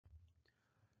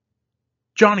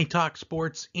Johnny Talk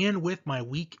Sports in with my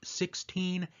Week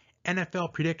 16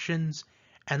 NFL predictions.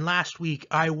 And last week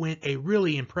I went a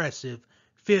really impressive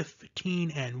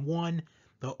 15-1.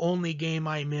 The only game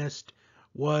I missed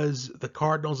was the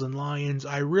Cardinals and Lions.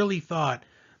 I really thought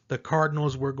the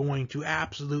Cardinals were going to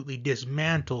absolutely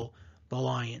dismantle the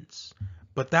Lions,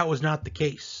 but that was not the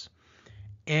case.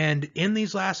 And in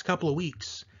these last couple of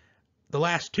weeks, the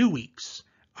last 2 weeks,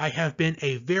 I have been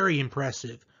a very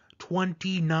impressive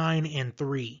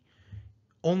 29-3.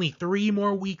 Only 3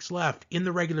 more weeks left in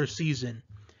the regular season,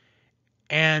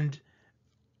 and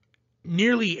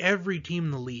nearly every team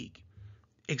in the league,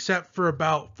 except for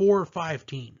about 4 or 5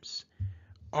 teams,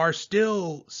 are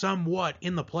still somewhat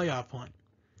in the playoff hunt.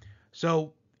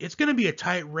 So it's going to be a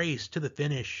tight race to the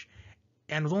finish,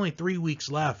 and with only 3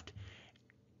 weeks left,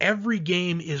 every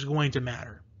game is going to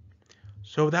matter.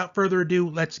 So without further ado,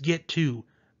 let's get to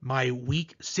my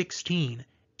Week 16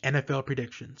 NFL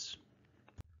predictions.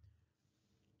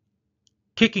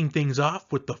 Kicking things off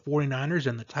with the 49ers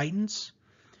and the Titans.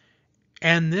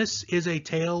 And this is a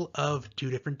tale of 2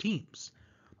 different teams.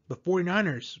 The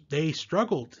 49ers, they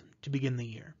struggled to begin the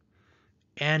year,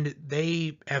 and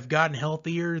they have gotten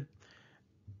healthier.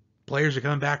 Players are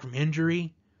coming back from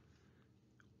injury.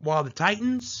 While the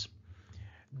Titans,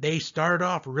 they started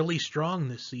off really strong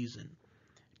this season.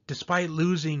 Despite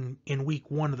losing in week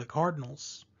 1 to the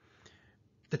Cardinals,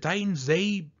 the Titans,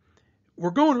 they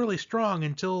were going really strong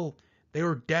until they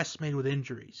were decimated with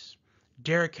injuries.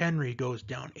 Derrick Henry goes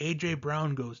down. A.J.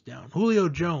 Brown goes down. Julio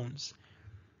Jones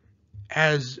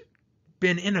has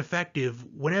been ineffective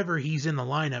whenever he's in the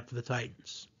lineup for the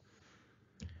Titans.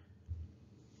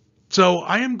 So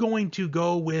I am going to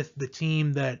go with the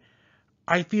team that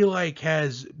I feel like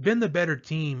has been the better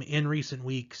team in recent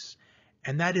weeks,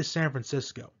 and that is San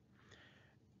Francisco.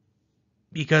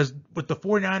 Because with the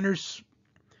 49ers,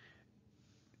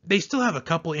 they still have a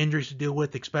couple injuries to deal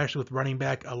with, especially with running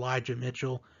back Elijah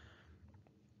Mitchell.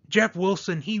 Jeff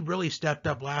Wilson, he really stepped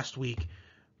up last week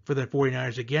for the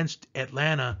 49ers against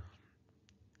Atlanta.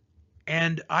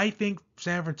 And I think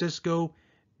San Francisco,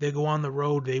 they go on the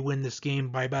road, they win this game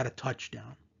by about a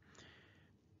touchdown.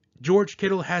 George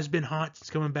Kittle has been hot since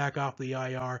coming back off the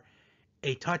IR.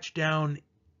 A touchdown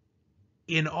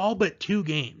in all but 2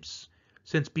 games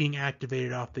since being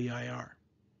activated off the IR.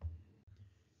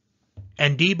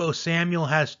 And Deebo Samuel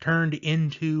has turned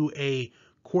into a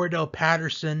Cordell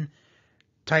Patterson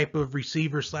type of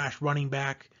receiver / running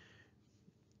back.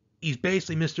 He's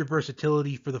basically Mr.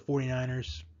 Versatility for the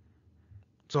 49ers.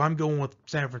 So I'm going with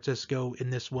San Francisco in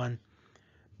this one.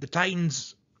 The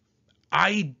Titans,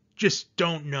 I just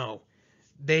don't know.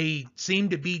 They seem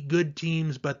to beat good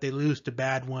teams, but they lose to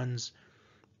bad ones.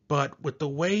 But with the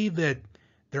way that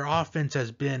their offense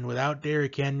has been without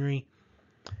Derrick Henry,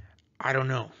 I don't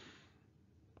know.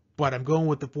 But I'm going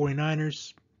with the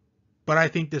 49ers. But I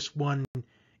think this one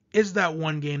is that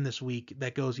one game this week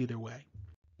that goes either way.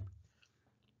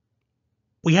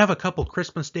 We have a couple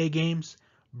Christmas Day games.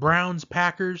 Browns,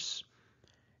 Packers.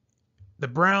 The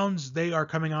Browns, they are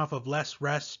coming off of less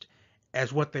rest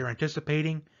as what they're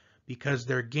anticipating, because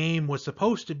their game was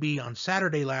supposed to be on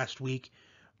Saturday last week,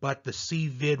 but the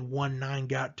COVID-19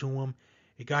 got to them.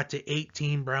 It got to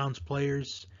 18 Browns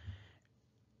players.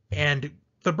 And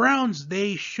the Browns,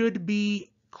 they should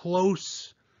be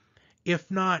close, if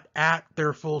not at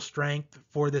their full strength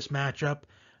for this matchup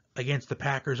against the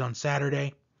Packers on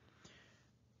Saturday.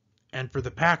 And for the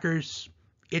Packers,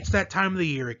 it's that time of the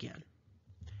year again.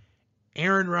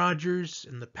 Aaron Rodgers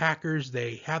and the Packers,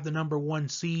 they have the number 1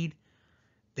 seed.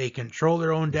 They control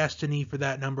their own destiny for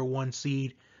that number 1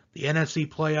 seed. The NFC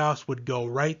playoffs would go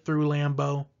right through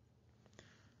Lambeau.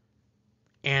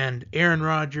 And Aaron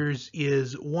Rodgers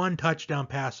is 1 touchdown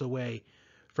pass away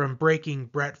from breaking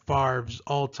Brett Favre's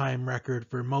all-time record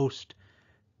for most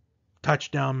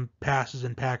touchdown passes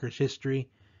in Packers history.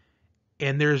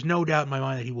 And there's no doubt in my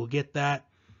mind that he will get that.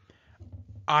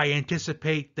 I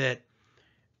anticipate that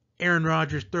Aaron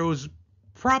Rodgers throws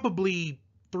probably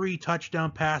 3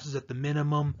 touchdown passes at the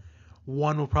minimum.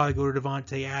 1 will probably go to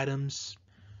Davante Adams.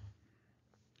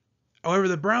 However,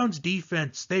 the Browns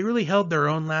defense, they really held their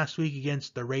own last week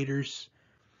against the Raiders.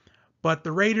 But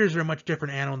the Raiders are a much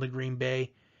different animal than Green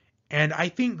Bay. And I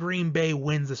think Green Bay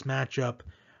wins this matchup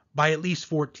by at least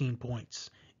 14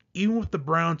 points. Even with the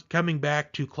Browns coming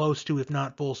back to close to, if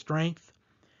not full strength,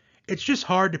 it's just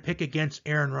hard to pick against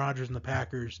Aaron Rodgers and the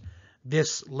Packers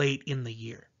this late in the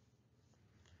year.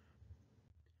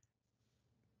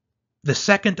 The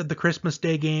second of the Christmas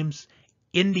Day games,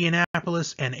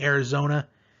 Indianapolis and Arizona.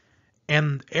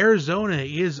 And Arizona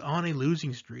is on a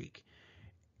losing streak.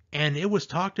 And it was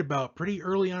talked about pretty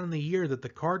early on in the year that the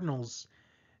Cardinals,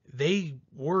 they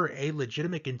were a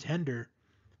legitimate contender,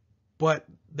 but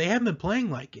they haven't been playing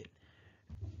like it.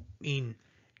 I mean,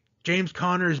 James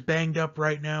Conner is banged up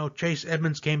right now. Chase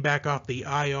Edmonds came back off the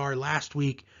IR last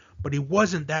week, but he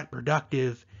wasn't that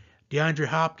productive. DeAndre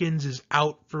Hopkins is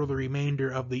out for the remainder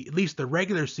of at least the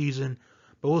regular season,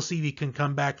 but we'll see if he can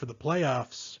come back for the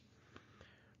playoffs.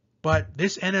 But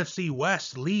this NFC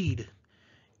West lead,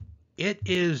 it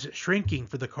is shrinking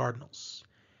for the Cardinals.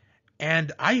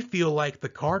 And I feel like the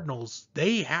Cardinals,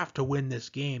 they have to win this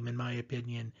game, in my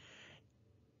opinion,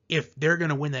 if they're going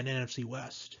to win that NFC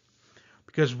West.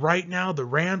 Because right now, the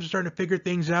Rams are starting to figure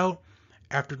things out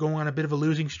after going on a bit of a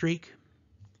losing streak.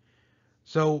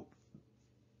 So,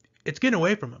 it's getting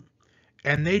away from them.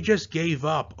 And they just gave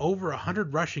up over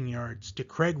 100 rushing yards to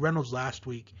Craig Reynolds last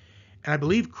week. And I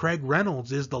believe Craig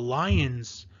Reynolds is the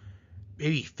Lions'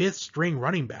 maybe fifth string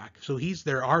running back. So he's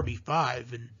their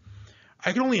RB5. And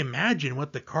I can only imagine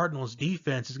what the Cardinals'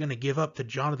 defense is going to give up to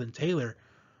Jonathan Taylor,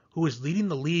 who is leading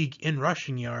the league in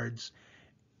rushing yards.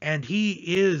 And he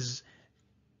is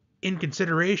in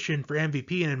consideration for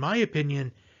MVP, and in my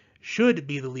opinion, should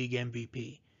be the league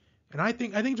MVP. And I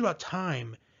think it's about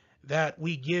time that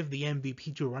we give the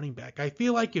MVP to a running back. I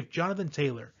feel like if Jonathan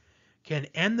Taylor can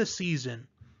end the season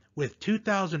with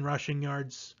 2,000 rushing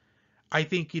yards, I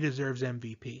think he deserves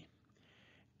MVP.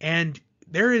 And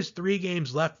there is 3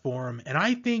 games left for him, and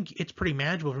I think it's pretty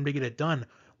manageable for him to get it done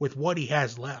with what he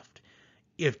has left.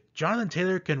 If Jonathan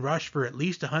Taylor can rush for at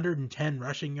least 110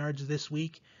 rushing yards this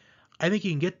week, I think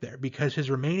he can get there, because his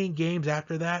remaining games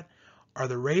after that are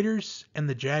the Raiders and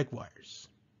the Jaguars.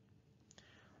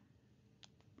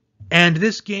 And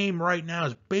this game right now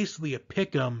is basically a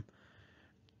pick'em.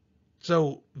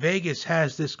 So Vegas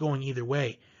has this going either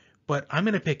way. But I'm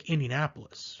going to pick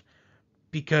Indianapolis,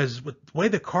 because with the way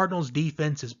the Cardinals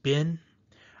defense has been,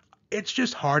 it's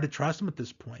just hard to trust them at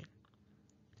this point.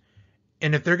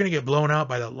 And if they're going to get blown out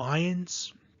by the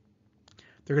Lions,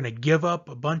 they're going to give up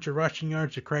a bunch of rushing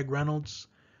yards to Craig Reynolds,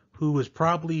 who was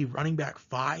probably running back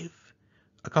 5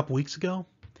 a couple weeks ago,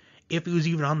 if he was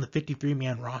even on the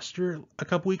 53-man roster a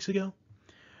couple weeks ago.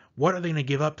 What are they going to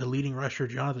give up to leading rusher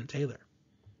Jonathan Taylor?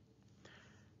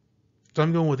 So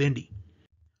I'm going with Indy.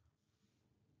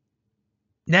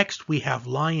 Next, we have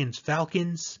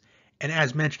Lions-Falcons, and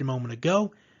as mentioned a moment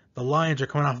ago, the Lions are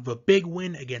coming off of a big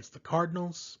win against the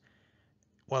Cardinals,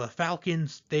 while the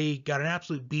Falcons, they got an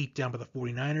absolute beat down by the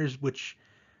 49ers, which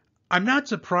I'm not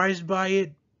surprised by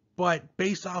it, but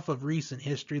based off of recent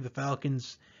history, the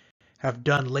Falcons have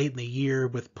done late in the year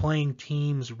with playing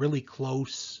teams really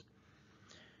close.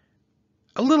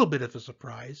 A little bit of a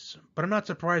surprise, but I'm not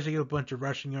surprised they gave a bunch of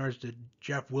rushing yards to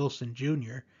Jeff Wilson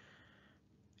Jr.,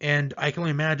 and I can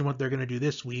only imagine what they're going to do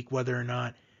this week, whether or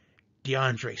not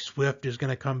DeAndre Swift is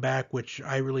going to come back, which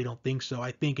I really don't think so.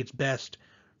 I think it's best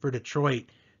for Detroit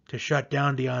to shut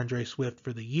down DeAndre Swift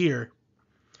for the year.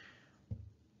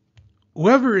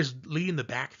 Whoever is leading the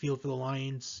backfield for the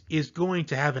Lions is going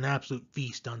to have an absolute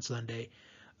feast on Sunday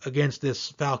against this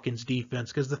Falcons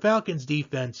defense, because the Falcons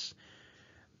defense,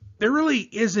 there really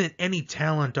isn't any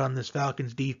talent on this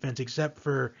Falcons defense except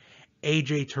for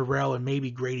A.J. Terrell and maybe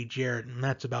Grady Jarrett, and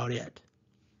that's about it.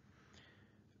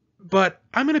 But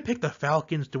I'm going to pick the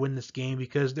Falcons to win this game,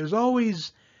 because there's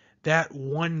always that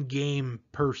one game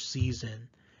per season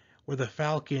where the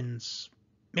Falcons,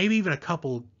 maybe even a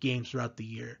couple games throughout the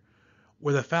year,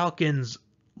 where the Falcons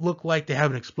look like they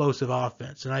have an explosive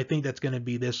offense, and I think that's going to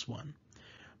be this one.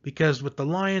 Because with the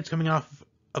Lions coming off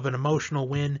of an emotional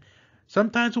win,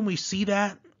 sometimes when we see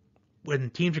that,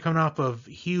 when teams are coming off of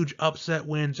huge upset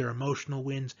wins or emotional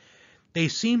wins, they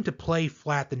seem to play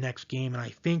flat the next game, and I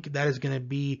think that is going to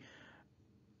be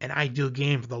an ideal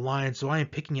game for the Lions, so I am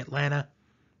picking Atlanta.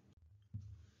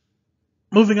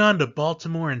 Moving on to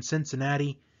Baltimore and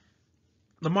Cincinnati.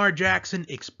 Lamar Jackson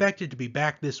expected to be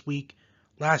back this week.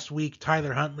 Last week,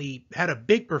 Tyler Huntley had a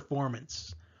big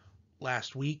performance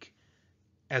last week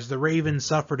as the Ravens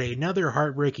suffered another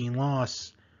heartbreaking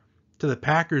loss to the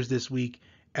Packers this week,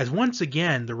 as once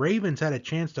again, the Ravens had a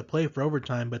chance to play for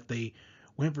overtime, but they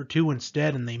went for 2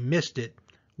 instead, and they missed it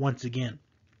once again.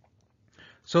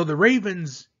 So the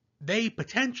Ravens, they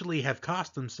potentially have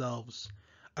cost themselves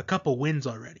a couple wins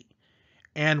already.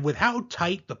 And with how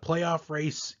tight the playoff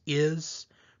race is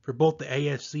for both the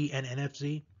AFC and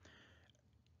NFC,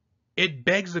 it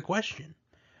begs the question,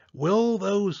 will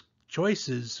those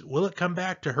choices, will it come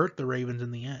back to hurt the Ravens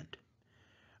in the end?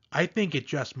 I think it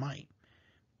just might.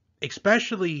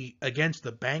 Especially against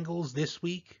the Bengals this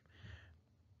week,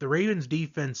 the Ravens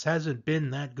defense hasn't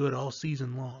been that good all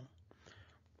season long.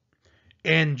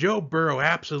 And Joe Burrow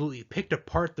absolutely picked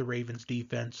apart the Ravens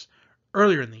defense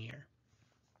earlier in the year.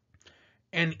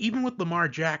 And even with Lamar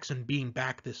Jackson being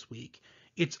back this week,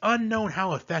 it's unknown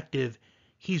how effective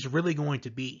he's really going to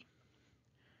be.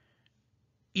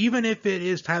 Even if it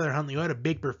is Tyler Huntley, who had a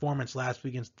big performance last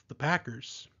week against the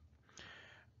Packers,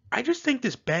 I just think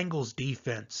this Bengals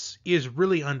defense is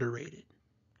really underrated.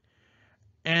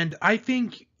 And I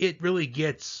think it really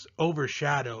gets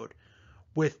overshadowed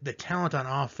with the talent on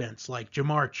offense like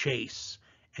Jamar Chase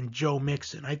and Joe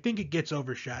Mixon. I think it gets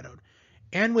overshadowed.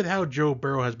 And with how Joe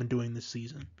Burrow has been doing this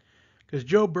season. Because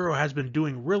Joe Burrow has been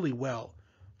doing really well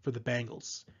for the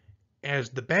Bengals. As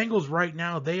the Bengals right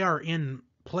now, they are in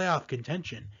playoff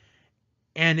contention.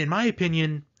 And in my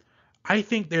opinion, I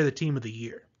think they're the team of the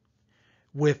year.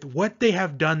 With what they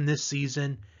have done this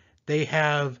season, they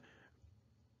have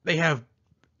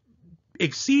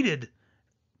exceeded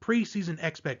preseason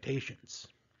expectations.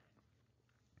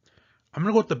 I'm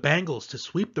going to go with the Bengals to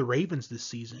sweep the Ravens this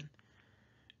season.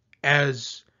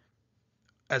 As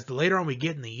the later on we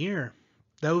get in the year,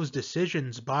 those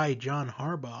decisions by John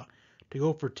Harbaugh to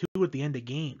go for 2 at the end of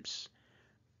games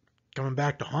coming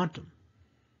back to haunt them.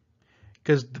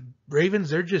 Because the Ravens,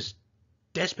 they're just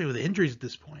desperate with injuries at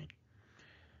this point.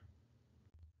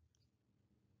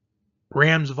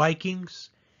 Rams-Vikings.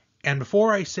 And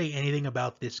before I say anything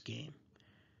about this game,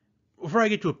 before I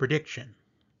get to a prediction,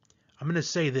 I'm going to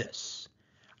say this.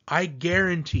 I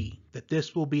guarantee that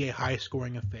this will be a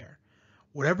high-scoring affair.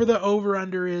 Whatever the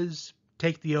over-under is,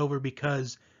 take the over,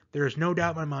 because there is no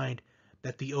doubt in my mind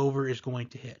that the over is going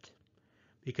to hit.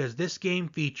 Because this game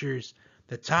features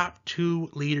the top 2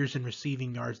 leaders in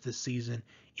receiving yards this season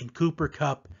in Cooper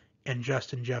Kupp and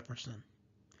Justin Jefferson.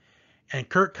 And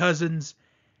Kirk Cousins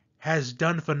has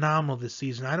done phenomenal this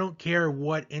season. I don't care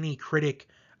what any critic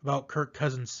about Kirk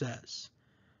Cousins says.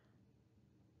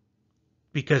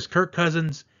 Because Kirk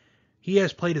Cousins, he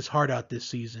has played his heart out this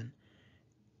season.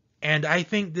 And I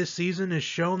think this season has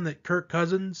shown that Kirk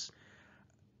Cousins,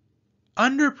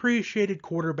 underappreciated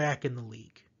quarterback in the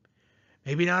league.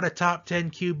 Maybe not a top 10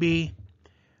 QB,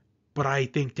 but I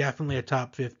think definitely a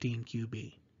top 15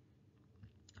 QB.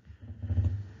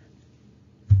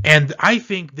 And I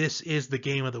think this is the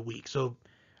game of the week. So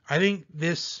I think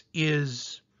this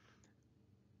is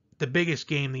the biggest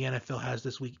game the NFL has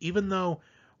this week, even though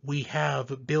we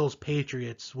have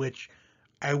Bills-Patriots, which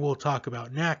I will talk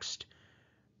about next.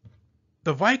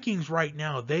 The Vikings right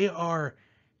now, they are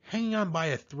hanging on by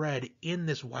a thread in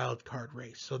this wild card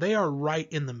race. So they are right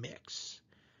in the mix.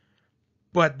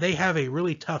 But they have a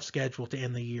really tough schedule to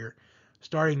end the year,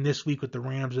 starting this week with the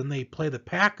Rams, and they play the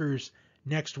Packers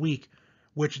next week,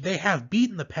 which they have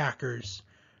beaten the Packers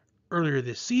earlier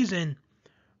this season,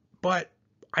 but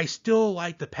I still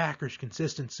like the Packers'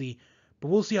 consistency. But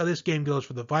we'll see how this game goes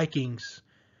for the Vikings.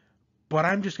 But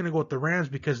I'm just going to go with the Rams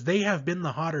because they have been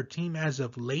the hotter team as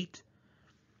of late.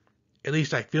 At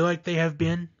least I feel like they have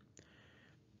been.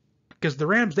 Because the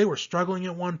Rams, they were struggling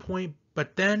at one point,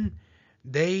 but then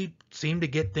they seem to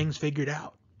get things figured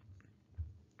out.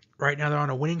 Right now they're on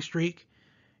a winning streak.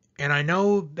 And I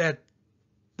know that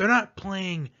they're not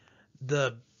playing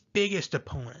the biggest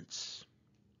opponents.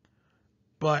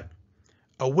 But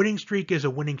a winning streak is a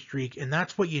winning streak, and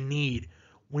that's what you need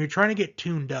when you're trying to get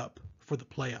tuned up for the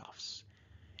playoffs.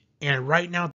 And right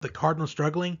now, the Cardinals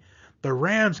struggling, the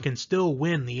Rams can still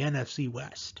win the NFC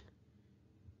West.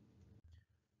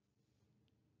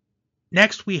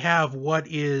 Next, we have what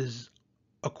is,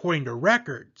 according to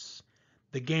records,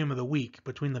 the game of the week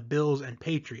between the Bills and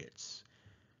Patriots,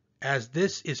 as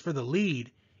this is for the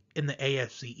lead in the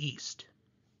AFC East.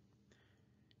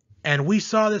 And we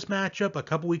saw this matchup a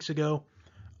couple weeks ago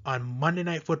on Monday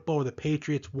Night Football, where the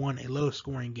Patriots won a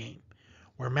low-scoring game,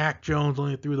 where Mac Jones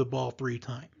only threw the ball 3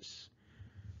 times.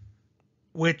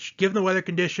 Which, given the weather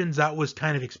conditions, that was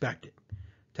kind of expected,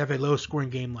 to have a low-scoring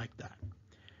game like that.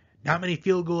 Not many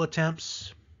field goal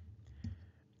attempts,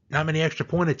 not many extra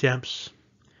point attempts,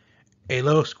 a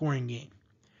low-scoring game.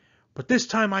 But this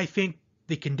time, I think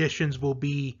the conditions will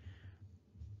be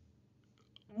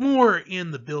more in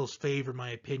the Bills' favor, in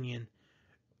my opinion,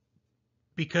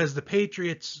 because the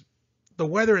Patriots, the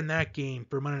weather in that game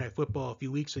for Monday Night Football a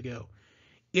few weeks ago,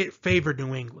 it favored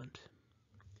New England.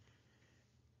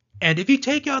 And if you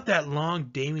take out that long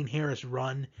Damien Harris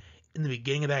run in the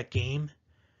beginning of that game,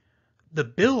 the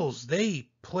Bills, they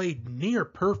played near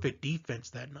perfect defense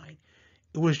that night.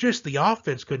 It was just the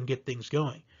offense couldn't get things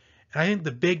going. And I think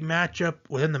the big matchup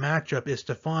within the matchup is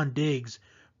Stephon Diggs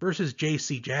versus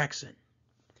J.C. Jackson.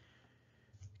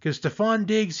 Because Stephon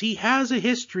Diggs, he has a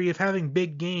history of having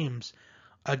big games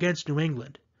against New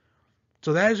England.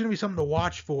 So that is going to be something to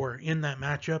watch for in that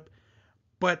matchup.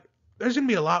 But there's going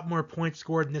to be a lot more points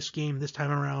scored in this game this time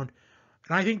around.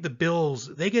 And I think the Bills,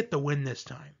 they get the win this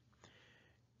time.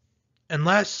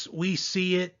 unless we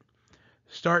see it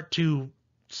start to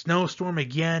snowstorm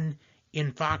again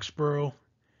in Foxborough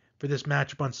for this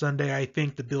matchup on Sunday, I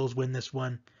think the Bills win this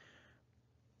one.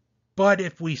 But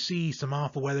if we see some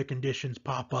awful weather conditions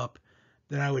pop up,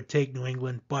 then I would take New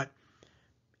England. But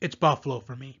it's Buffalo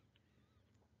for me.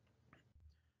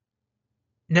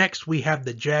 Next, we have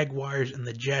the Jaguars and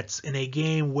the Jets in a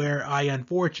game where I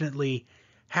unfortunately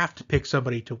have to pick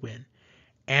somebody to win.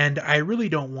 And I really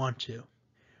don't want to,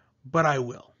 but I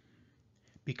will,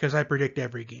 because I predict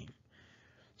every game.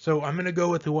 So I'm going to go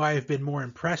with who I have been more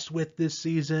impressed with this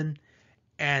season,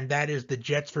 and that is the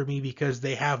Jets for me because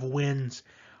they have wins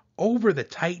over the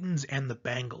Titans and the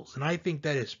Bengals. And I think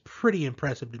that is pretty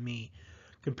impressive to me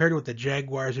compared to what the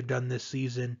Jaguars have done this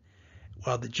season.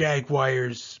 Well, the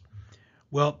Jaguars,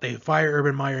 well, they fire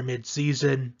Urban Meyer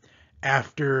mid-season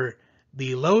after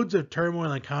the loads of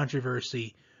turmoil and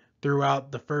controversy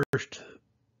throughout the first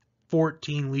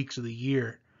 14 weeks of the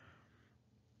year.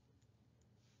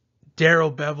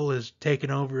 Darrell Bevell has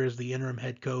taken over as the interim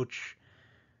head coach,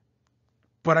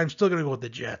 but I'm still going to go with the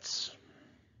Jets.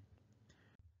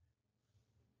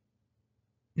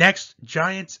 Next,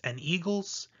 Giants and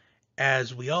Eagles,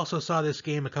 as we also saw this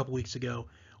game a couple weeks ago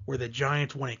where the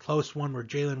Giants won a close one where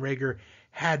Jalen Reagor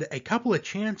had a couple of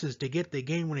chances to get the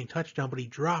game-winning touchdown, but he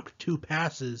dropped 2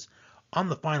 passes on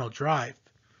the final drive.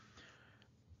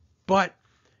 But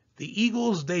the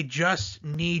Eagles, they just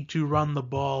need to run the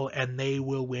ball and they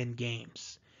will win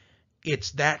games.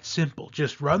 It's that simple.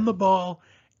 Just run the ball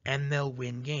and they'll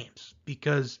win games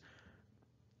because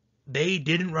they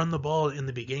didn't run the ball in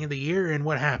the beginning of the year, and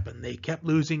what happened? They kept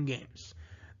losing games.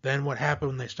 Then what happened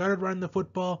when they started running the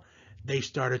football? They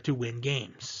started to win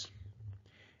games.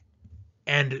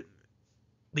 And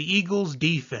the Eagles'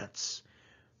 defense,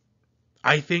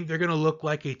 I think they're going to look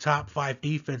like a top 5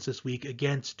 defense this week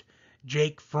against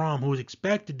Jake Fromm, who is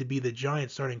expected to be the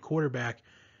Giants' starting quarterback,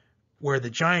 where the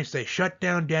Giants, they shut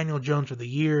down Daniel Jones for the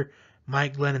year.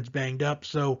 Mike Glennon's banged up,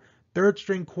 so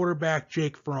third-string quarterback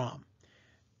Jake Fromm.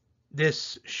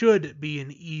 This should be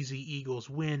an easy Eagles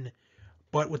win,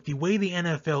 but with the way the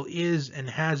NFL is and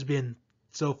has been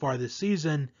so far this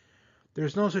season,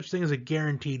 there's no such thing as a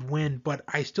guaranteed win, but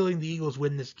I still think the Eagles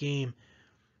win this game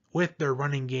with their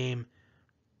running game,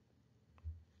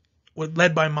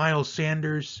 led by Miles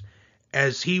Sanders,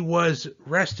 as he was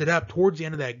rested up towards the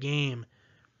end of that game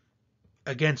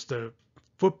against the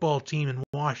football team in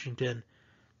Washington.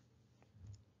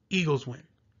 Eagles win.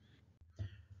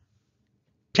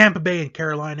 Tampa Bay and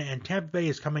Carolina, and Tampa Bay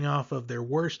is coming off of their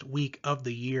worst week of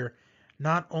the year.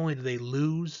 Not only did they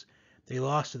lose, they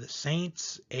lost to the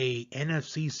Saints, a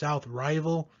NFC South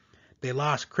rival. They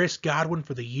lost Chris Godwin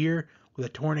for the year with a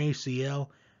torn ACL.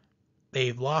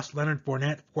 They've lost Leonard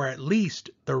Fournette for at least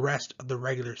the rest of the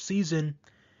regular season.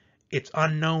 It's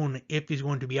unknown if he's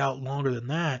going to be out longer than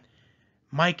that.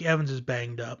 Mike Evans is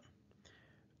banged up.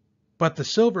 But the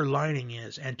silver lining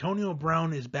is Antonio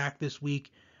Brown is back this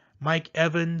week. Mike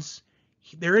Evans,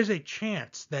 there is a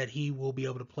chance that he will be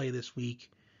able to play this week.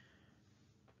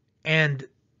 And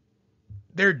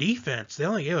their defense, they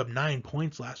only gave up 9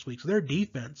 points last week, so their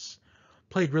defense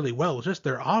played really well. It was just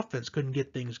their offense couldn't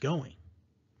get things going.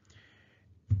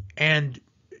 And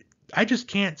I just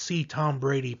can't see Tom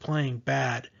Brady playing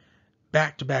bad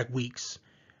back-to-back weeks.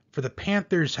 For the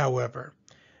Panthers, however,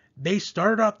 they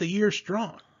started off the year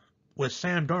strong with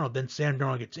Sam Darnold. Then Sam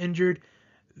Darnold gets injured.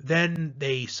 Then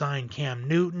they sign Cam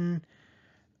Newton.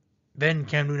 Then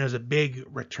Cam Newton has a big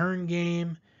return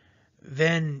game.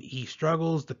 Then he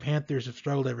struggles. The Panthers have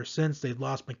struggled ever since. They've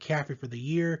lost McCaffrey for the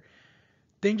year.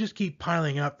 Things just keep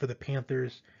piling up for the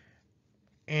Panthers.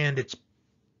 And it's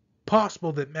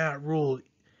possible that Matt Rule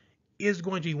is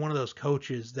going to be one of those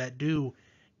coaches that do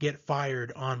get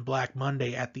fired on Black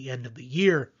Monday at the end of the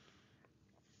year.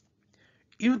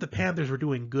 Even if the Panthers were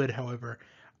doing good, however,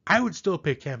 I would still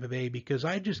pick Tampa Bay because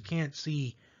I just can't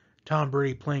see Tom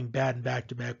Brady playing bad in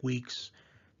back-to-back weeks,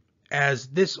 as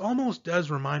this almost does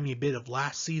remind me a bit of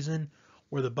last season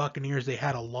where the Buccaneers, they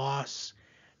had a loss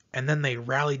and then they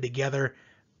rallied together,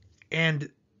 and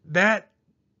that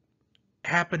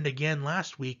happened again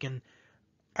last week. And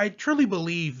I truly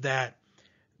believe that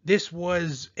this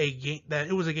was a game, that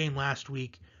it was a game last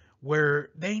week where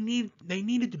they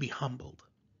needed to be humbled,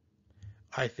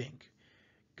 I think.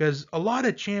 Because a lot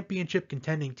of championship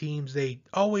contending teams, they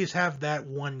always have that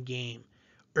one game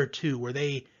or two where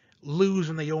they lose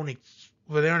when they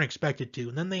aren't expected to,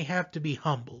 and then they have to be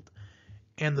humbled.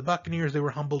 And the Buccaneers, they were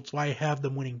humbled, so I have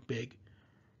them winning big.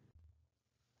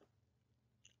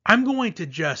 I'm going to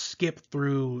just skip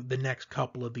through the next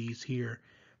couple of these here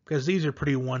because these are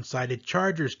pretty one-sided.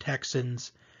 Chargers,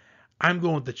 Texans. I'm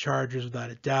going with the Chargers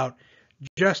without a doubt.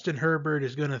 Justin Herbert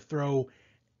is going to throw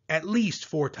at least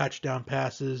 4 touchdown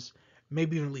passes,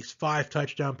 maybe even at least 5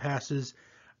 touchdown passes.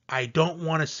 I don't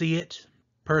want to see it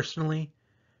personally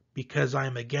because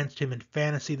I'm against him in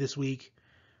fantasy this week,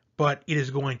 but it is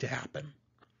going to happen.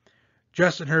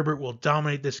 Justin Herbert will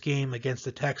dominate this game against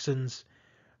the Texans,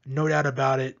 no doubt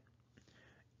about it.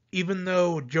 Even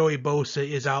though Joey Bosa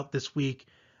is out this week,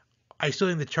 I still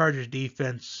think the Chargers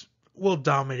defense will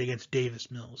dominate against Davis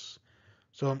Mills.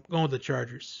 So I'm going with the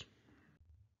Chargers.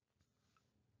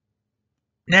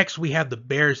 Next, we have the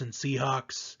Bears and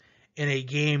Seahawks in a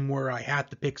game where I have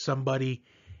to pick somebody,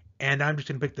 and I'm just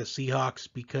going to pick the Seahawks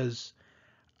because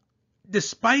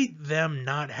despite them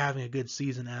not having a good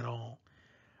season at all,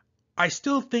 I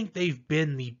still think they've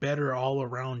been the better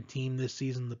all-around team this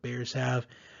season the Bears have,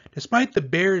 despite the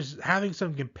Bears having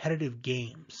some competitive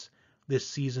games this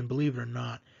season, believe it or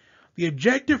not. The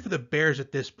objective for the Bears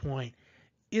at this point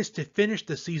is to finish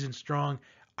the season strong.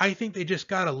 I think they just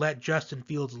got to let Justin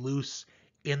Fields loose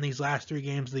in these last 3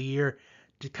 games of the year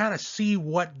to kind of see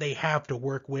what they have to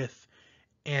work with.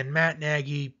 And Matt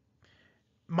Nagy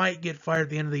might get fired at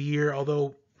the end of the year,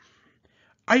 although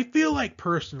I feel like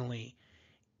personally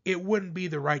it wouldn't be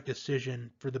the right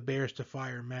decision for the Bears to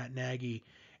fire Matt Nagy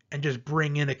and just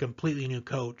bring in a completely new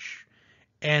coach.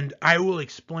 And I will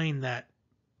explain that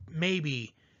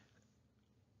maybe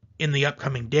in the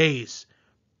upcoming days.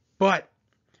 But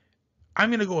I'm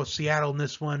going to go with Seattle in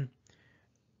this one.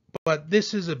 But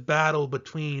this is a battle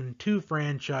between 2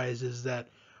 franchises that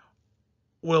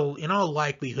will, in all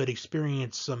likelihood,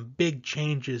 experience some big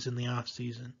changes in the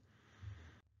offseason.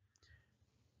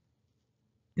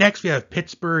 Next, we have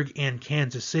Pittsburgh and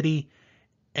Kansas City.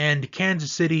 And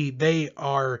Kansas City, they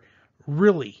are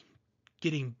really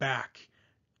getting back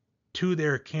to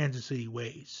their Kansas City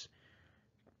ways.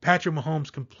 Patrick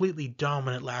Mahomes completely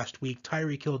dominant last week.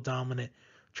 Tyreek Hill dominant.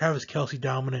 Travis Kelce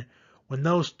dominant. When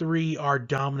those 3 are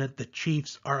dominant, the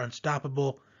Chiefs are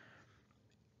unstoppable.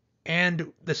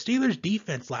 And the Steelers'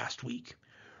 defense last week,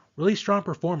 really strong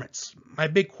performance. My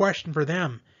big question for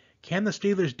them, can the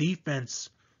Steelers' defense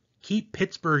keep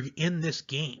Pittsburgh in this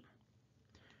game?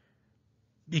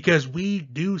 Because we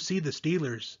do see the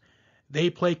Steelers, they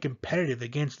play competitive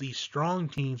against these strong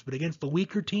teams, but against the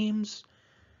weaker teams,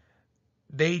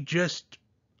 they just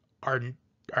are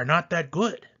not that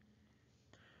good.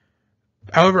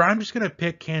 However, I'm just going to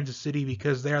pick Kansas City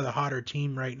because they're the hotter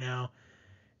team right now.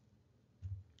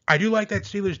 I do like that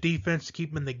Steelers defense to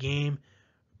keep them in the game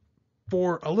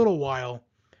for a little while,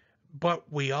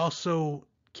 but we also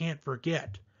can't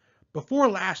forget, before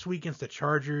last week against the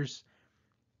Chargers,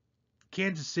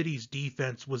 Kansas City's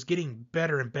defense was getting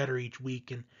better and better each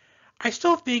week, and I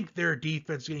still think their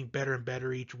defense is getting better and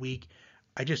better each week.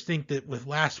 I just think that with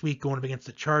last week going up against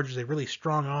the Chargers, a really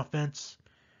strong offense,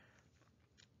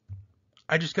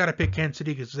 I just got to pick Kansas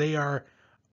City because they are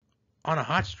on a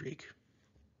hot streak.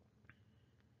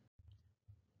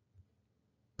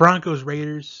 Broncos,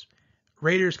 Raiders.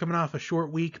 Raiders coming off a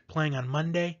short week playing on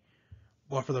Monday.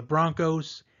 Well, for the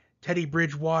Broncos, Teddy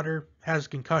Bridgewater has a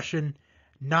concussion,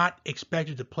 not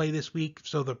expected to play this week,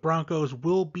 so the Broncos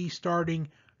will be starting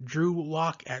Drew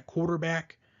Lock at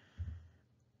quarterback.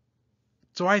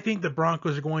 So I think the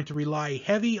Broncos are going to rely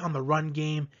heavy on the run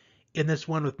game in this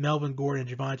one with Melvin Gordon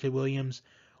and Javonte Williams.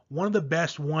 One of the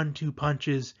best 1-2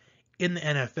 punches in the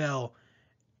NFL.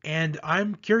 And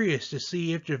I'm curious to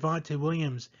see if Javonte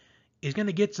Williams is going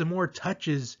to get some more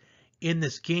touches in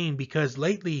this game because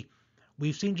lately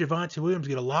we've seen Javonte Williams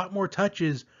get a lot more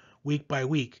touches week by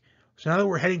week. So now that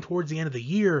we're heading towards the end of the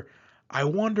year, I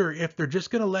wonder if they're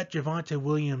just going to let Javonte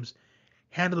Williams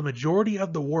handle the majority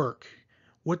of the work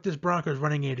with this Broncos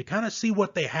running game to kind of see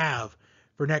what they have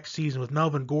for next season with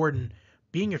Melvin Gordon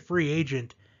being a free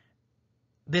agent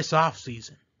this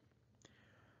offseason.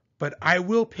 But I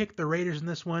will pick the Raiders in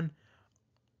this one,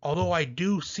 although I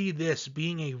do see this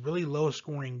being a really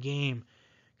low-scoring game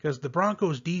because the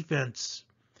Broncos defense,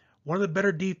 one of the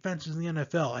better defenses in the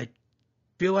NFL. I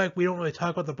feel like we don't really talk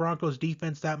about the Broncos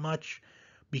defense that much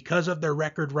because of their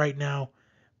record right now,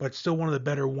 but still one of the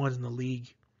better ones in the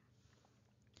league.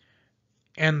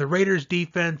 And the Raiders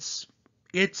defense,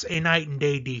 it's a night and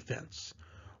day defense.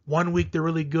 One week they're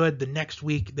really good, the next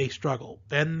week they struggle.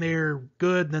 Then they're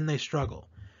good, then they struggle.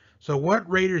 So what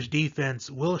Raiders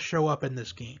defense will show up in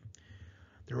this game?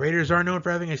 The Raiders are known for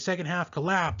having a second half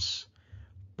collapse,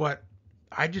 but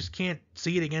I just can't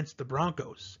see it against the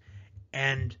Broncos.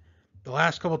 And the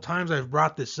last couple times I've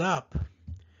brought this up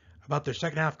about their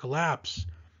second half collapse,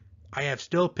 I have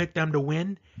still picked them to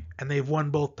win, and they've won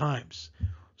both times.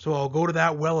 So I'll go to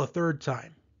that well a third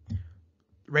time.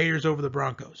 Raiders over the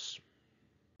Broncos.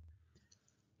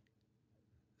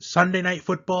 Sunday Night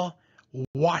Football,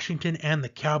 Washington and the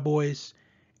Cowboys.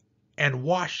 And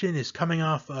Washington is coming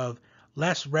off of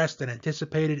less rest than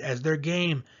anticipated as their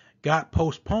game got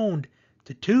postponed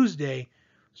to Tuesday.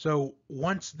 So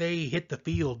once they hit the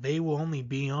field, they will only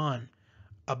be on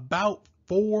about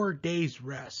 4 days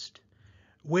rest,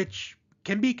 which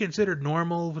can be considered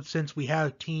normal since we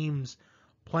have teams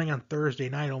playing on Thursday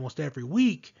night almost every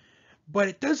week. But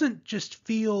it doesn't just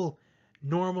feel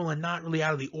normal and not really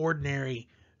out of the ordinary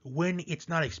when it's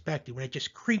not expected, when it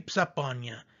just creeps up on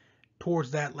you towards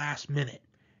that last minute,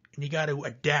 and you got to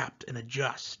adapt and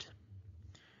adjust.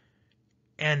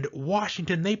 And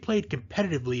Washington, they played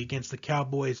competitively against the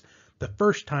Cowboys the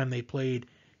first time they played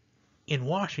in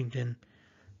Washington,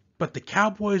 but the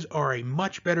Cowboys are a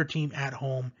much better team at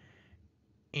home,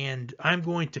 and I'm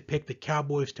going to pick the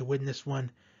Cowboys to win this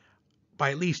one by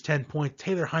at least 10 points.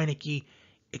 Taylor Heinicke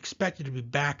expected to be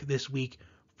back this week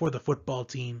for the football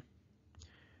team,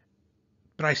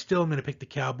 but I still am going to pick the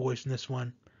Cowboys in this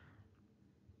one.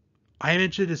 I am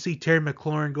interested to see Terry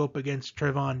McLaurin go up against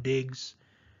Trevon Diggs.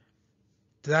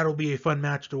 That'll be a fun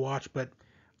match to watch, but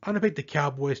I'm going to pick the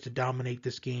Cowboys to dominate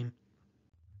this game.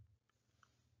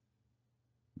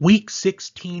 Week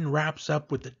 16 wraps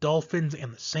up with the Dolphins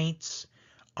and the Saints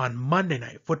on Monday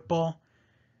Night Football.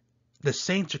 The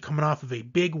Saints are coming off of a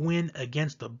big win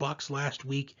against the Bucs last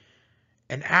week,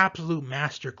 an absolute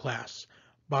masterclass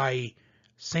by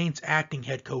Saints acting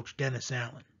head coach Dennis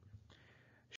Allen,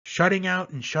 shutting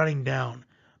out and shutting down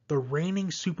the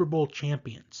reigning Super Bowl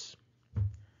champions.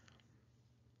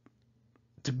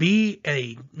 To be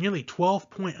a nearly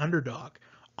 12-point underdog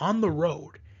on the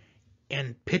road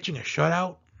and pitching a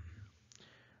shutout,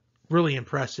 really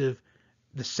impressive.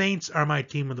 The Saints are my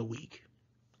team of the week.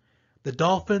 The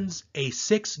Dolphins, a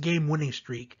 6-game winning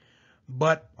streak,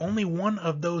 but only one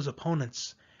of those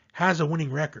opponents has a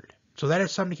winning record. So that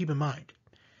is something to keep in mind.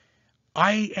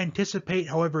 I anticipate,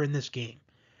 however, in this game,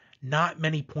 not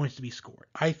many points to be scored.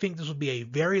 I think this will be a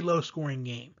very low-scoring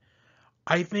game.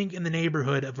 I think in the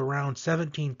neighborhood of around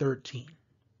 17-13.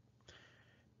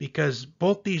 Because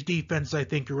both these defenses, I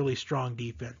think, are really strong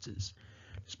defenses.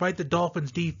 Despite the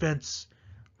Dolphins' defense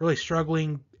really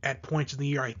struggling at points in the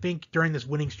year, I think during this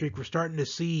winning streak, we're starting to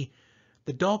see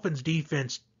the Dolphins'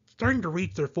 defense starting to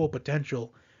reach their full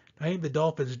potential. I think the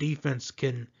Dolphins' defense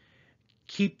can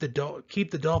keep the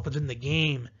Dolphins in the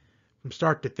game from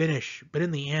start to finish. But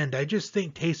in the end, I just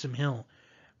think Taysom Hill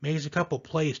makes a couple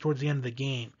plays towards the end of the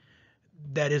game.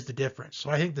 That is the difference. So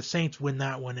I think the Saints win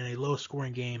that one in a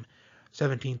low-scoring game,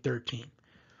 17-13.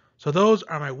 So those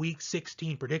are my Week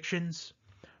 16 predictions.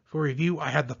 For review, I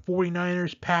had the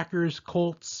 49ers, Packers,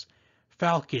 Colts,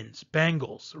 Falcons,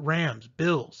 Bengals, Rams,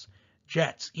 Bills,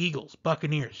 Jets, Eagles,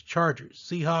 Buccaneers, Chargers,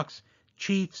 Seahawks,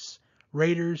 Chiefs,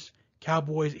 Raiders,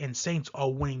 Cowboys, and Saints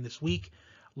all winning this week.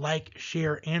 Like,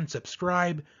 share, and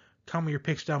subscribe. Comment your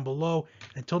picks down below.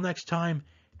 Until next time,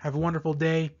 have a wonderful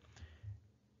day.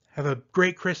 Have a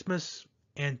great Christmas,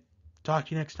 and talk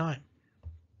to you next time.